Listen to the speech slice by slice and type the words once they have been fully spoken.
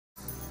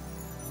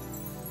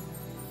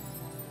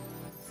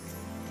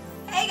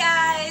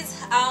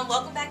guys,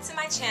 welcome back to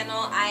my channel.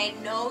 I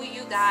know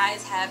you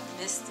guys have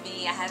missed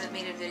me. I haven't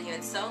made a video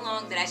in so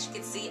long that, as you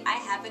can see, I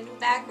have a new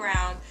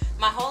background.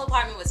 My whole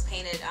apartment was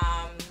painted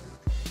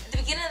at the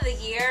beginning of the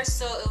year,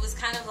 so it was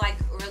kind of like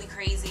really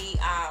crazy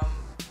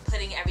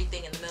putting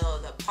everything in the middle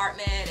of the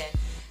apartment and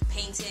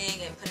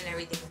painting and putting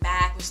everything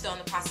back. We're still in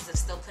the process of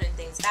still putting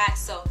things back,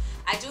 so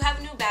I do have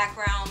a new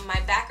background. My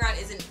background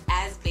isn't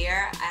as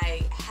bare.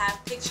 I have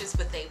pictures,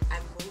 but I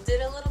moved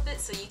it a little bit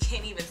so you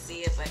can't even see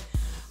it, but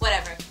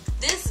whatever.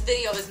 This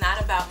video is not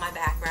about my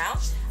background.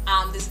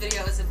 This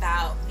video is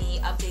about me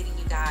updating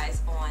you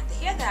guys on the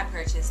hair that I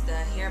purchased, the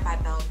hair by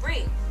Belle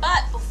Bre.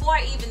 But before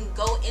I even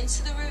go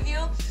into the review,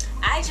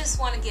 I just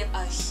want to give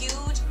a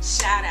huge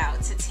shout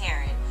out to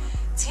Taryn.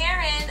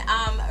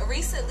 Taryn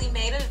recently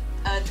made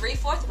a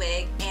 3/4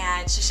 wig,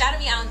 and she shouted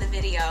me out in the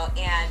video,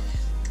 and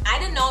I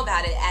didn't know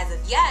about it as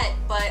of yet,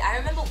 but I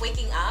remember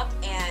waking up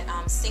and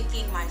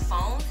syncing my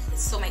phone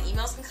so my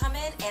emails can come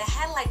in, and I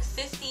had like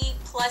 50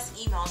 plus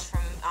emails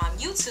from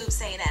YouTube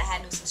saying that I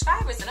had new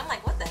subscribers, and I'm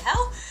like, what the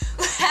hell?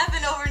 What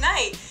happened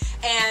overnight?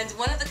 And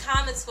one of the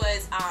comments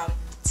was,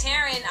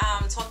 Taryn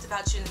talked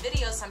about you in the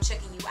video, so I'm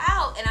checking you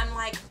out, and I'm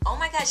like, oh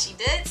my god, she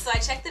did? So I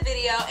checked the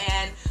video,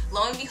 and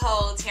lo and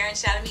behold, Taryn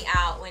shouted me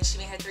out when she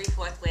made her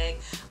 3/4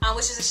 wig,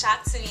 which was a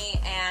shock to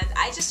me, and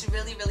I just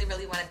really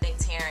want to thank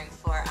Taryn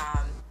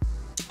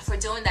for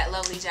doing that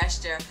lovely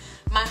gesture,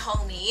 my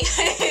homie,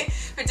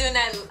 for doing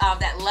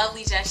that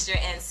lovely gesture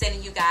and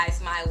sending you guys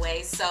my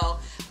way. So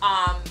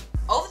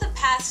over the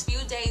past few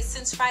days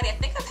since Friday, I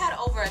think I've had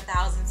over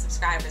 1,000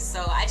 subscribers.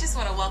 So I just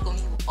want to welcome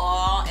you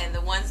all, and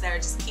the ones that are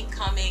just keep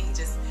coming.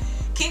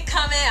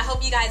 I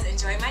hope you guys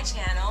enjoy my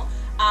channel.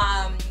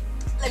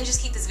 Let me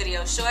just keep this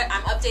video short.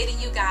 I'm updating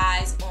you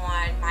guys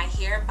on my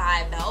hair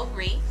by Belle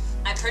Bre.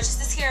 I purchased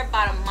this hair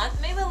about a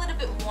month, maybe a little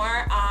bit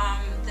more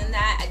than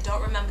that. I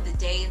don't remember the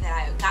day that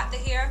I got the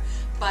hair,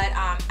 but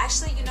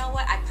actually, you know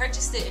what? I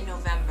purchased it in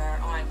November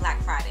on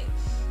Black Friday.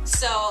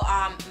 So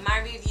my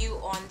review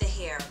on the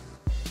hair,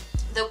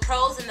 the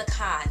pros and the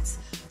cons.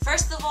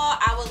 First of all,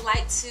 I would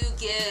like to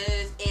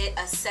give it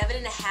a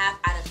 7.5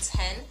 out of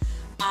 10.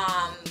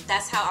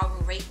 That's how I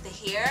would rate the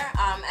hair.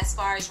 As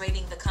far as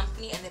rating the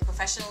company and their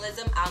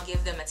professionalism, I'll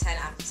give them a 10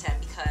 out of 10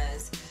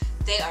 because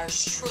they are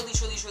truly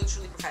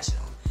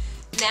professional.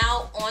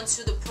 Now on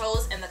to the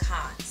pros and the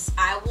cons.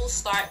 I will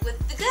start with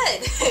the good.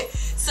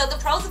 So the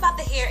pros about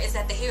the hair is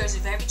that the hair is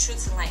very true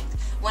to length.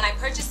 When I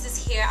purchased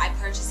this hair, I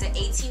purchased an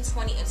 18,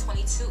 20, and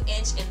 22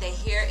 inch, and the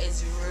hair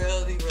is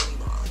really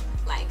long.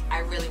 Like, I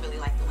really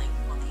like the length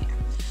on the hair.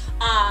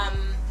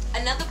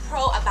 Another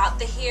pro about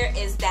the hair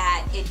is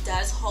that it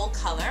does hold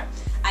color.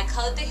 I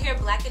colored the hair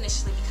black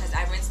initially because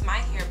I rinsed my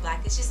hair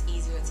black. It's just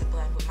easier to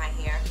blend with my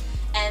hair.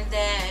 And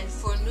then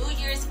for New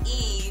Year's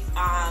Eve,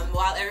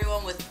 while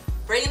everyone was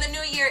bringing the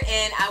new year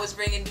in, I was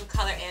bringing new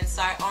color in,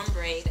 so I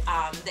ombrayed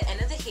the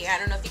end of the hair. I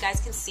don't know if you guys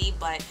can see,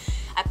 but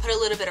I put a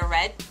little bit of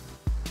red.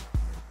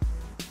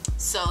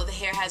 So the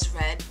hair has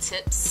red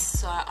tips,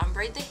 so I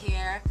ombrayed the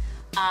hair.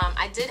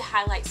 I did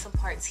highlight some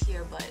parts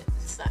here, but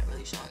it's not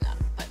really showing up,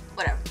 but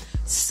whatever.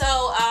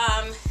 So,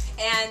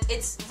 and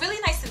it's really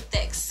nice and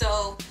thick.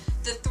 So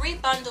the 3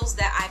 bundles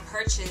that I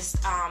purchased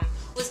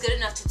was good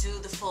enough to do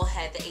the full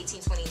head, the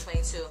 18, 20, and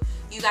 22.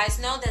 You guys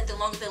know that the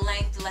longer the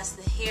length, the less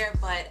the hair,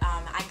 but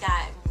I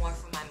got more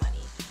for my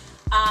money.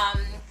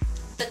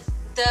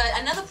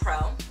 Another pro,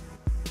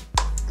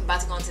 I'm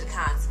about to go into the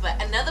cons, but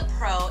another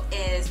pro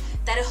is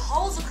that it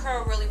holds the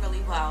curl really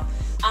well.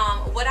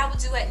 What I would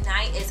do at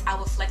night is I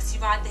would flexi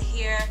rod the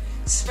hair,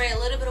 spray a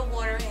little bit of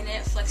water in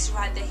it, flexi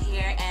rod the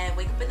hair, and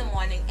wake up in the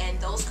morning, and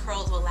those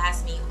curls will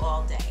last me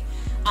all day.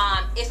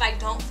 If I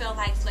don't feel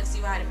like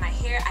flexi rodding my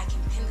hair, I can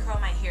pin curl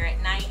my hair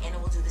at night, and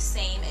it will do the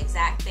same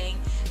exact thing.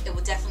 It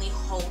will definitely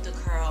hold the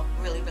curl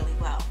really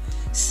well.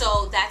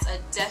 So that's a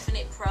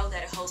definite pro,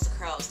 that it holds the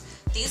curls.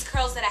 These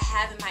curls that I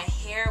have in my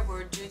hair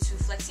were due to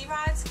flexi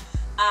rods.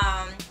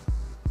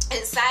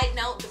 And side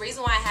note, the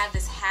reason why I have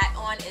this hat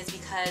on is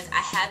because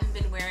I haven't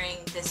been wearing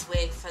this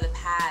wig for the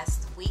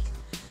past week.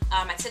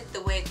 I took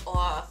the wig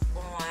off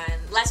on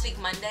last week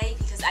Monday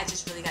because I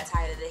just really got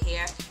tired of the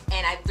hair,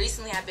 and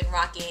recently I've been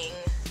rocking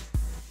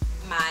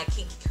my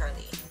kinky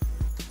curly.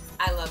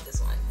 I love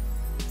this one.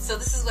 So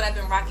this is what I've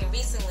been rocking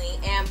recently,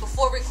 and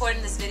before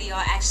recording this video,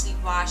 I actually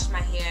washed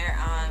my hair,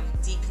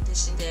 deep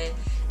conditioned it,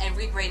 and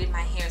re-braided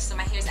my hair. So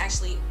my hair is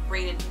actually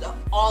braided,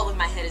 all of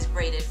my head is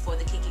braided for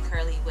the kinky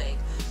curly wig,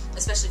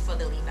 especially for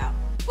the leave out.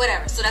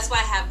 Whatever, so that's why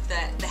I have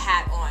the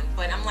hat on.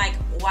 But I'm like,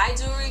 why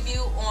do a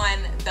review on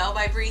Belle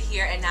Bre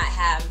hair and not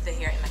have the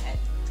hair in my head?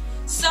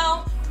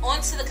 So,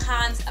 on to the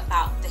cons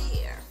about the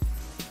hair.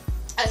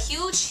 A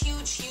huge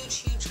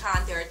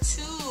con. There are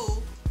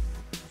 2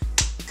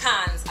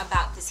 cons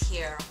about this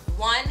hair.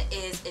 One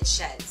is it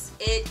sheds.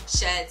 It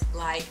sheds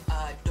like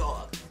a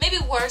dog. Maybe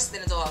worse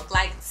than a dog,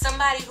 like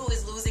somebody who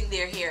is losing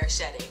their hair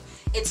shedding.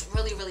 It's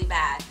really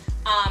bad.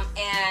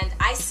 And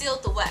I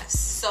sealed the wefts.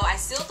 So I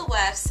sealed the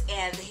wefts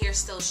and the hair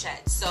still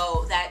sheds.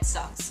 So that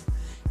sucks.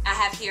 I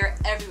have hair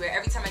everywhere.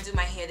 Every time I do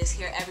my hair, there's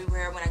hair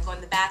everywhere. When I go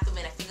in the bathroom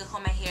and I finger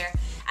comb my hair,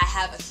 I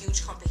have a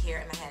huge clump of hair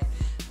in my head,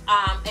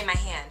 in my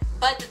hand.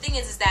 But the thing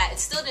is that it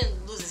still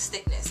didn't lose its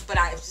thickness, but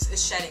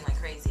it's shedding like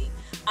crazy.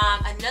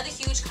 Another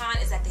huge con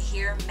is that the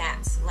hair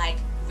mats, like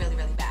really,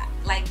 really bad,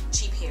 like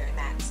cheap hair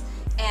mats.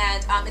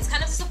 And it's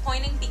kind of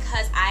disappointing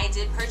because I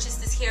did purchase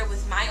this hair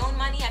with my own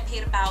money. I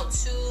paid about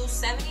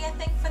 $270, I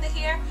think, for the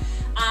hair.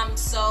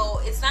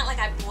 So it's not like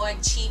I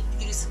bought cheap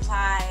beauty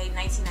supply,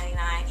 $19.99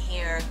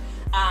 hair.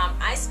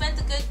 I spent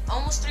a good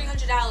almost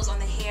 $300 on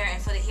the hair,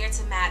 and for the hair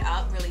to mat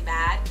up really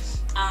bad,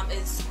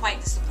 it's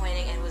quite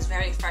disappointing, and it was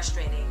very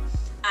frustrating.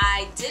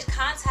 I did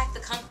contact the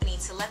company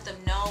to let them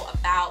know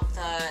about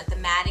the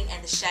matting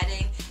and the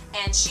shedding,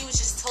 and she was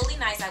just totally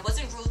nice. I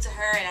wasn't rude to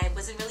her, and I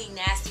wasn't really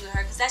nasty with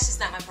her because that's just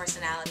not my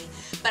personality.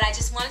 But I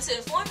just wanted to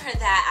inform her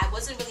that I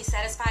wasn't really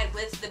satisfied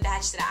with the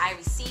batch that I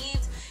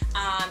received,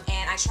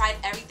 and I tried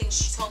everything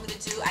she told me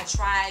to do. I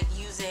tried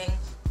using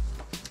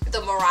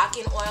the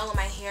Moroccan oil in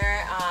my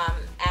hair,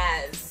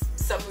 as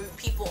some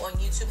people on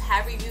YouTube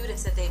have reviewed and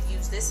said they've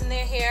used this in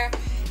their hair.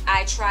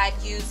 I tried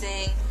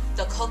using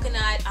the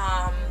coconut,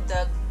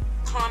 the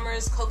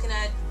Palmer's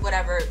coconut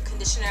whatever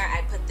conditioner.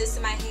 I put this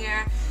in my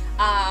hair.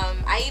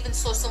 I even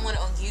saw someone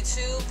on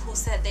YouTube who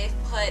said they've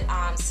put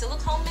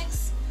silicone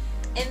mix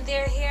in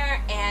their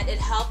hair and it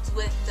helped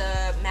with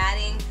the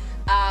matting,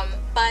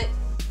 but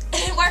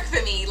it worked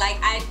for me. Like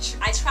I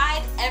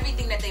tried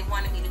everything that they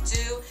wanted me to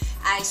do.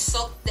 I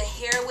soaked the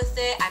hair with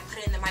it. I put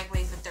it in the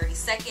microwave for 30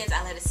 seconds.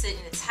 I let it sit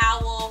in a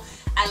towel.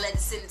 I let it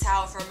sit in the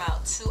towel for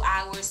about 2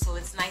 hours so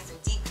it's nice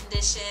and deep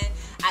conditioned.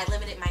 I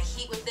limited my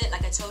heat with it.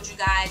 Like I told you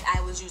guys,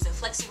 I was using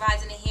flexi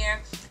rods in the hair.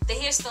 The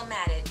hair still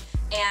matted.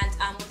 And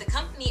what the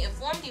company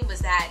informed me was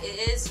that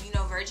it is, you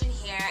know, virgin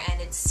hair and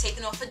it's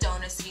taken off a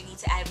donor, so you need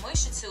to add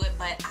moisture to it.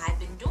 But I've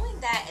been doing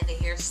that and the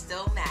hair is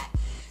still matte.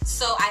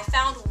 So I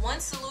found one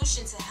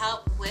solution to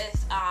help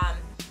with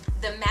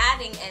the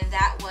matting, and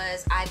that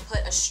was I put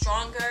a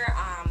stronger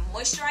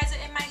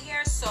moisturizer in my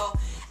hair. So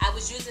I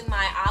was using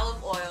my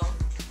olive oil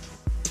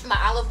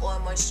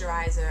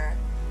moisturizer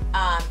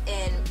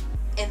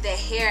in the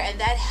hair, and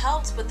that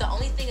helped. But the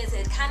only thing is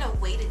it kind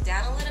of weighed it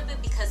down a little bit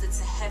because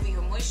it's a heavier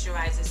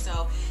moisturizer,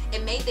 so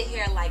it made the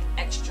hair like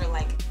extra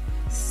like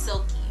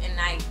silky, and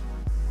I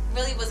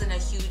really wasn't a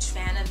huge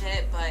fan of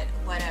it, but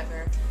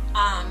whatever.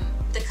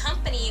 The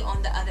company,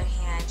 on the other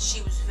hand,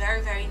 she was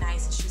very, very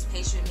nice, and she was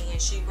patient with me,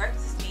 and she worked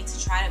with me to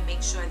try to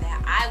make sure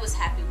that I was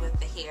happy with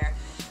the hair.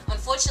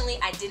 Unfortunately,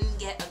 I didn't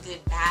get a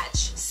good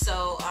batch,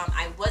 so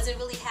I wasn't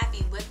really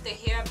happy with the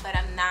hair, but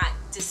I'm not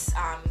just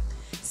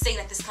saying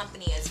that this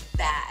company is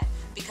bad,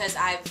 because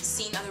I've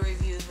seen other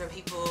reviews where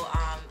people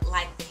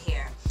like the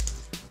hair.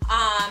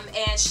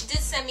 And she did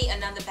send me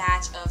another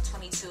batch of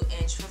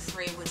 22-inch for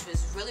free, which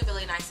was really,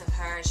 really nice of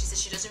her. She said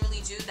she doesn't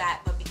really do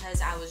that, but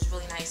because I was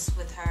really nice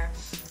with her,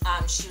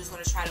 she was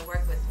going to try to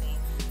work with me.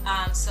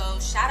 So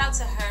shout out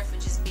to her for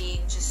just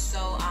being just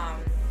so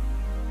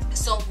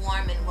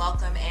warm and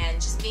welcome,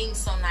 and just being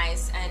so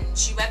nice, and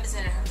she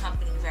represented her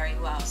company very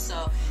well.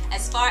 So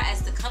as far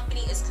as the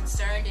company is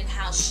concerned and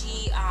how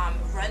she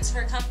runs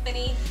her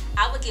company,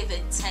 I would give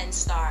it 10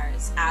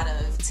 stars out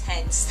of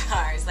 10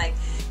 stars. Like,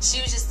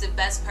 she was just the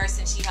best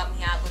person. She helped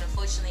me out, but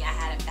unfortunately I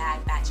had a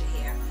bad batch of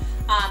hair.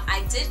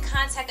 I did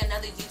contact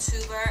another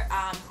YouTuber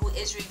who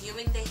is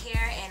reviewing the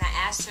hair, and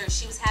I asked her if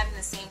she was having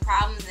the same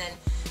problems, and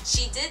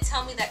she did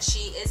tell me that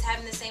she is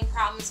having the same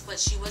problems, but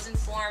she was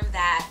informed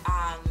that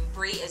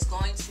Bree is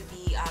going to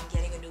be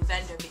getting a new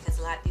vendor because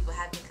a lot of people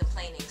have been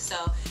complaining. So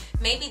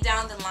maybe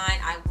down the line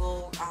I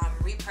will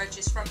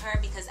repurchase from her,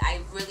 because I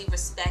really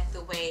respect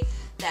the way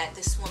that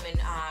this woman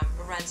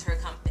runs her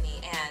company,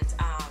 and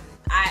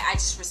I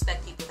just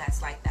respect people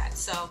that's like that.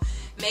 So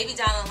maybe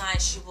down the line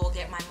she will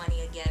get my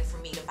money again for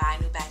me to buy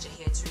a new batch of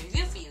hair to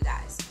review for you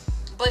guys.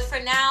 But for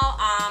now,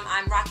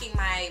 I'm rocking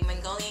my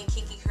Mongolian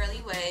kinky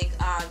curly wig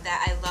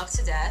that I love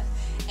to death.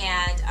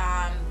 And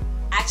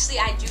actually,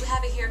 I do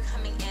have a hair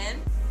coming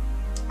in.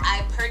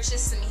 I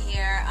purchased some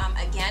hair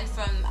again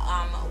from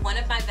one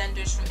of my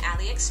vendors from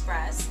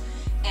AliExpress.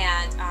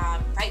 And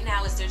right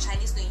now is their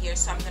Chinese New Year,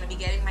 so I'm going to be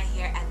getting my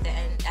hair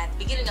at the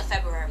beginning of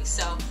February.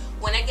 So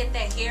when I get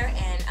that hair,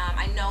 and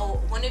I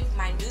know one of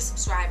my new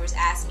subscribers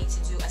asked me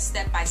to do a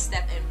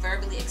step-by-step and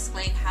verbally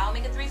explain how I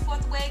make a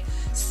 3/4 wig,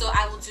 so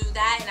I will do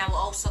that, and I will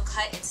also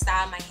cut and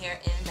style my hair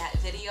in that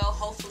video.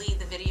 Hopefully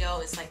the video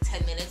is like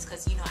 10 minutes,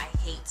 because you know I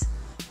hate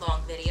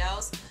long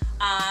videos.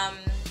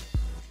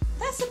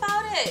 That's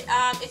about it.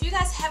 If you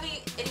guys have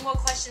any more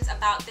questions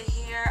about the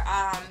hair,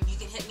 you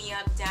can hit me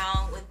up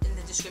down in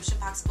the description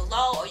box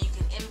below, or you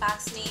can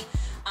inbox me.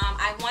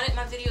 I wanted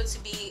my video to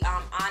be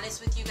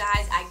honest with you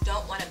guys. I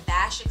don't want to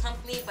bash a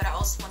company, but I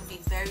also want to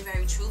be very,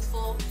 very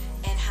truthful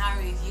in how I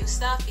review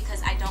stuff,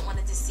 because I don't want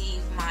to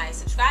deceive my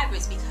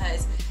subscribers,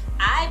 because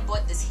I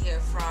bought this hair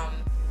from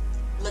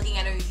looking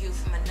at a review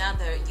from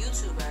another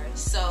YouTuber.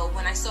 So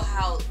when I saw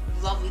how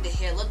lovely the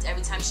hair looked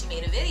every time she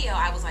made a video,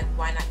 I was like,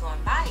 why not go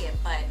and buy it?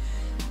 But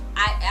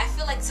I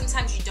feel like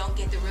sometimes you don't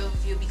get the real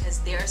review because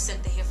they're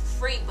sent the hair for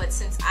free. But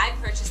since I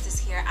purchased this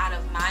hair out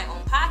of my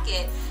own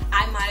pocket,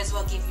 I might as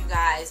well give you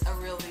guys guys a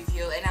real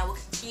review, and I will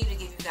continue to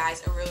give you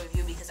guys a real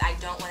review because I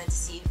don't want to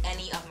deceive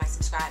any of my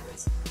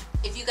subscribers.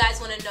 If you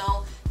guys want to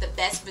know the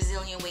best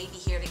Brazilian wavy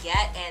hair to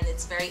get, and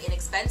it's very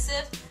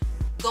inexpensive,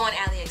 go on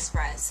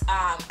AliExpress.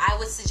 I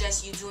would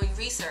suggest you doing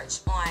research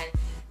on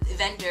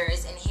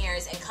vendors and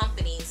hairs and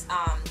companies.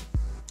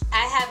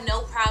 I have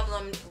no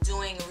problem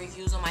doing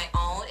reviews on my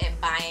own and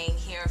buying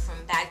hair from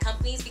bad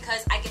companies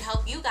because I can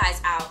help you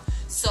guys out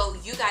so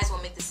you guys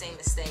won't make the same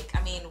mistake.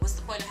 I mean, what's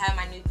the point of having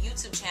my new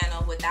YouTube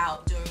channel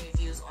without doing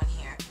reviews on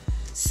hair?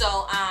 So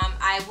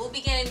I will be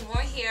getting more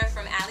hair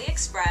from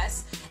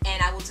AliExpress,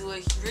 and I will do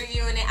a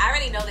review in it. I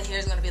already know the hair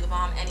is going to be the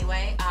bomb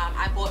anyway.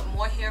 I bought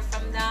more hair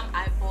from them.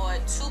 I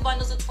bought 2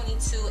 bundles of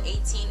 22,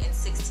 18, and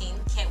 16.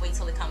 Can't wait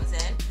till it comes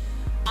in.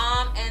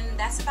 And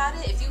that's about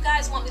it. If you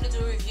guys want me to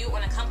do a review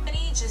on a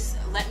company, just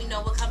let me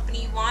know what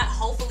company you want.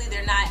 Hopefully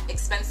they're not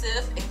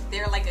expensive. If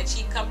they're like a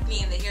cheap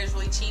company and the hair is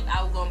really cheap,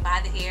 I will go and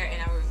buy the hair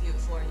and I will review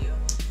it for you.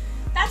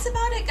 That's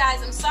about it,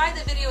 guys. I'm sorry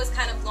the video is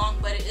kind of long,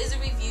 but it is a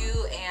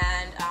review,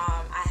 and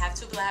I have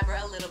to blabber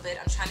a little bit.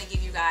 I'm trying to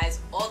give you guys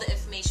all the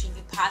information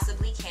you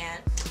possibly can.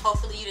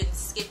 Hopefully you didn't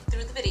skip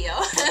through the video.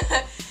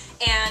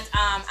 And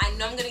I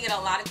know I'm going to get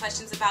a lot of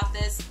questions about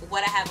this,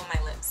 what I have on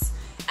my lips.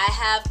 I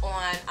have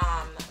on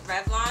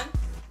Revlon,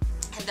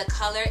 and the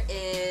color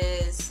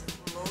is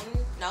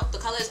the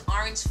color is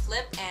Orange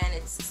Flip, and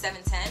it's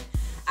 710.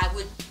 I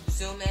would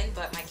zoom in,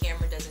 but my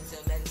camera doesn't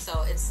zoom in.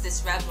 So it's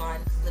this Revlon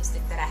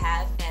lipstick that I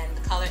have, and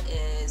the color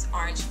is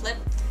Orange Flip,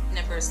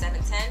 number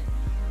 710.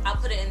 I'll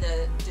put it in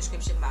the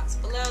description box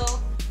below.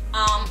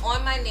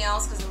 On my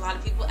nails, because a lot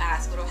of people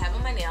ask what do I have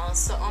on my nails.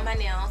 So on my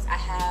nails, I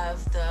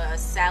have the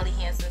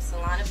Hansen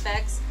Salon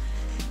Effects.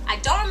 I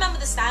don't remember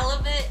the style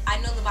of it. I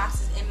know the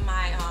box is in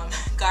my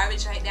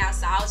garbage right now,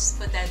 so I'll just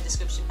put that in the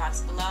description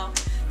box below.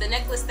 The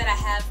necklace that I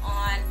have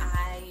on,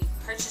 I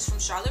purchased from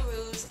Charlotte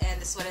Russe, and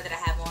the sweater that I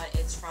have on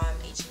is from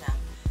H&M.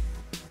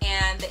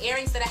 And the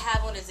earrings that I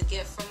have on is a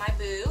gift from my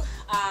boo,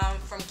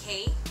 from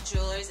Kate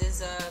Jewelers.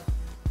 Is a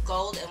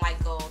gold and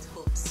white gold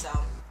hoops. So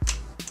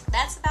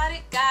that's about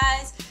it,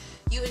 guys.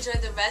 You enjoy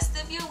the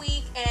rest of your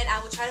week, and I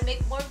will try to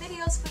make more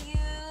videos for you.